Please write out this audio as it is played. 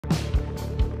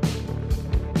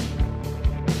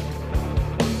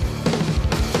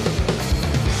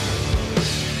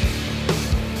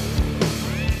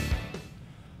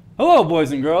Hello,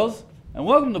 boys and girls, and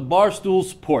welcome to Barstool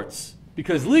Sports,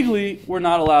 because legally we're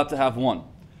not allowed to have one.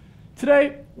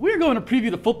 Today, we're going to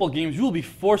preview the football games you will be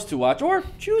forced to watch or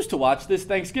choose to watch this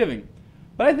Thanksgiving.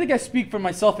 But I think I speak for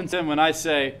myself and Tim when I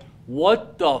say,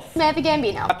 what the f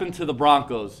happened to the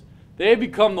Broncos? They have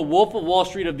become the Wolf of Wall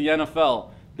Street of the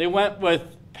NFL. They went with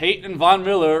Peyton and Von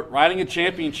Miller riding a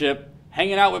championship,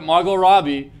 hanging out with Margot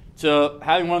Robbie, to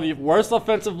having one of the worst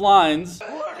offensive lines.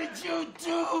 What did you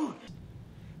do?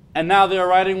 And now they're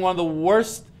riding one of the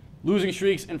worst losing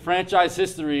streaks in franchise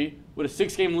history with a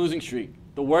 6-game losing streak,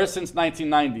 the worst since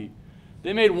 1990.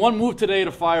 They made one move today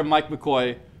to fire Mike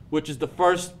McCoy, which is the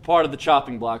first part of the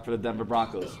chopping block for the Denver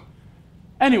Broncos.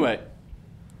 Anyway,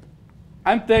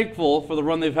 I'm thankful for the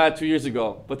run they've had 2 years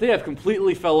ago, but they have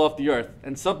completely fell off the earth,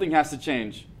 and something has to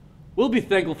change. We'll be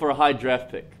thankful for a high draft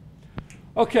pick.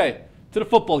 Okay, to the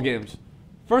football games.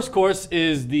 First course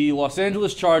is the Los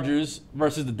Angeles Chargers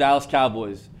versus the Dallas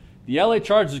Cowboys. The LA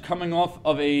Chargers are coming off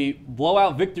of a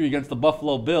blowout victory against the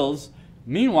Buffalo Bills.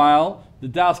 Meanwhile, the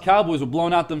Dallas Cowboys were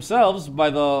blown out themselves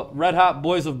by the red-hot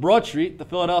boys of Broad Street, the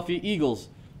Philadelphia Eagles.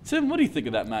 Tim, what do you think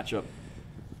of that matchup?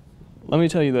 Let me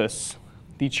tell you this.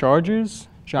 The Chargers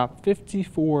dropped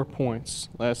 54 points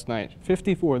last night.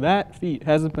 54. That feat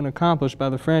hasn't been accomplished by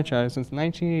the franchise since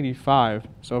 1985.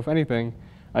 So if anything,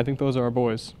 I think those are our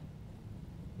boys.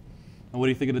 And what do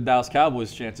you think of the Dallas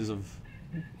Cowboys' chances of...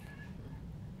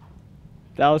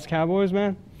 Dallas Cowboys,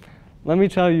 man? Let me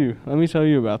tell you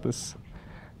about this.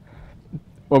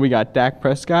 Well, we got Dak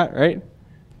Prescott, right?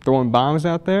 Throwing bombs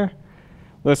out there.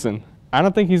 Listen, I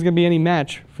don't think he's going to be any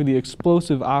match for the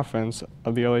explosive offense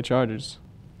of the LA Chargers.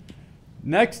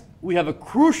 Next, we have a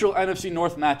crucial NFC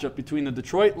North matchup between the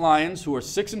Detroit Lions, who are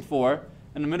 6-4,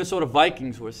 and the Minnesota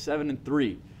Vikings, who are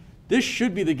 7-3. This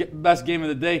should be the best game of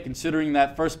the day, considering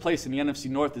that first place in the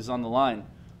NFC North is on the line.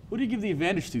 Who do you give the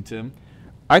advantage to, Tim?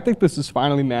 I think this is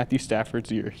finally Matthew Stafford's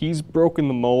year. He's broken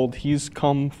the mold. He's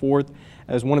come forth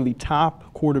as one of the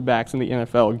top quarterbacks in the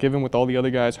NFL. Given with all the other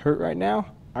guys hurt right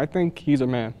now, I think he's a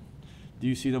man. Do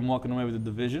you see them walking away with the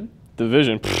division?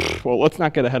 Division? Pfft, well, let's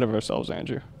not get ahead of ourselves,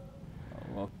 Andrew.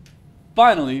 Well,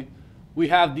 finally, we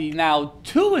have the now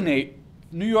 2-8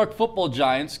 New York Football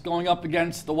Giants going up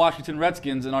against the Washington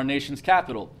Redskins in our nation's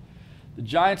capital. The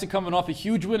Giants are coming off a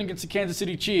huge win against the Kansas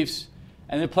City Chiefs,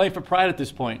 and they're playing for pride at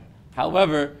this point.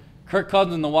 However, Kirk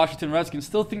Cousins and the Washington Redskins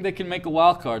still think they can make a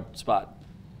wild card spot.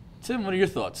 Tim, what are your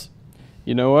thoughts?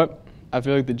 You know what? I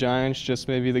feel like the Giants just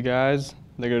may be the guys.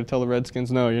 They're going to tell the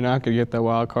Redskins, no, you're not going to get that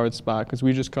wild card spot, because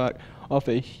we just got off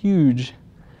a huge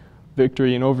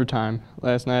victory in overtime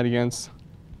last night against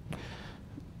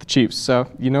the Chiefs. So,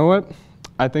 you know what?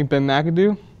 I think Ben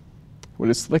McAdoo, with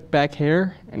his slick back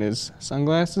hair and his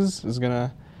sunglasses, is going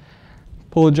to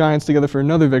pull the Giants together for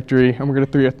another victory, and we're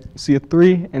going to see a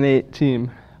 3-8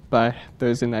 team by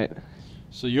Thursday night.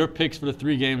 So your picks for the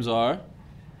 3 games are?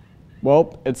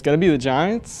 Well, it's going to be the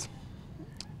Giants.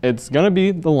 It's going to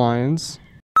be the Lions.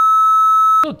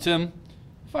 So, Tim,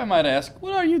 if I might ask,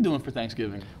 what are you doing for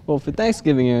Thanksgiving? Well, for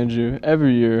Thanksgiving, Andrew,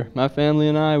 every year, my family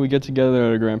and I, we get together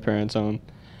at our grandparents' home.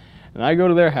 And I go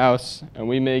to their house, and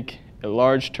we make a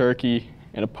large turkey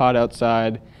in a pot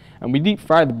outside, and we deep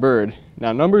fry the bird.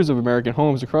 Now, numbers of American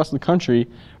homes across the country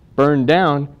burn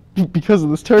down because of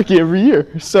this turkey every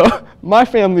year. So my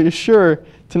family is sure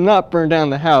to not burn down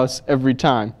the house every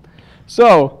time.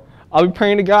 So I'll be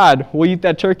praying to God we'll eat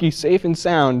that turkey safe and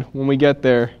sound when we get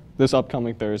there this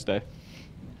upcoming Thursday.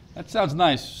 That sounds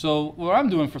nice. So what I'm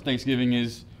doing for Thanksgiving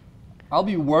is I'll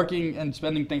be working and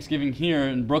spending Thanksgiving here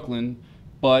in Brooklyn,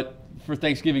 but for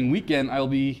Thanksgiving weekend, I'll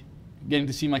be getting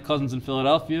to see my cousins in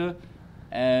Philadelphia,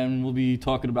 and we'll be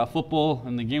talking about football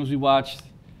and the games we watched,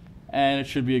 and it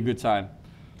should be a good time.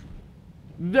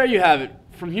 There you have it.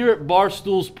 From here at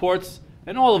Barstool Sports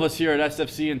and all of us here at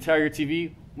SFC and Terrier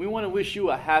TV, we want to wish you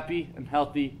a happy and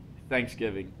healthy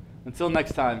Thanksgiving. Until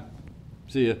next time,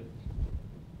 see ya.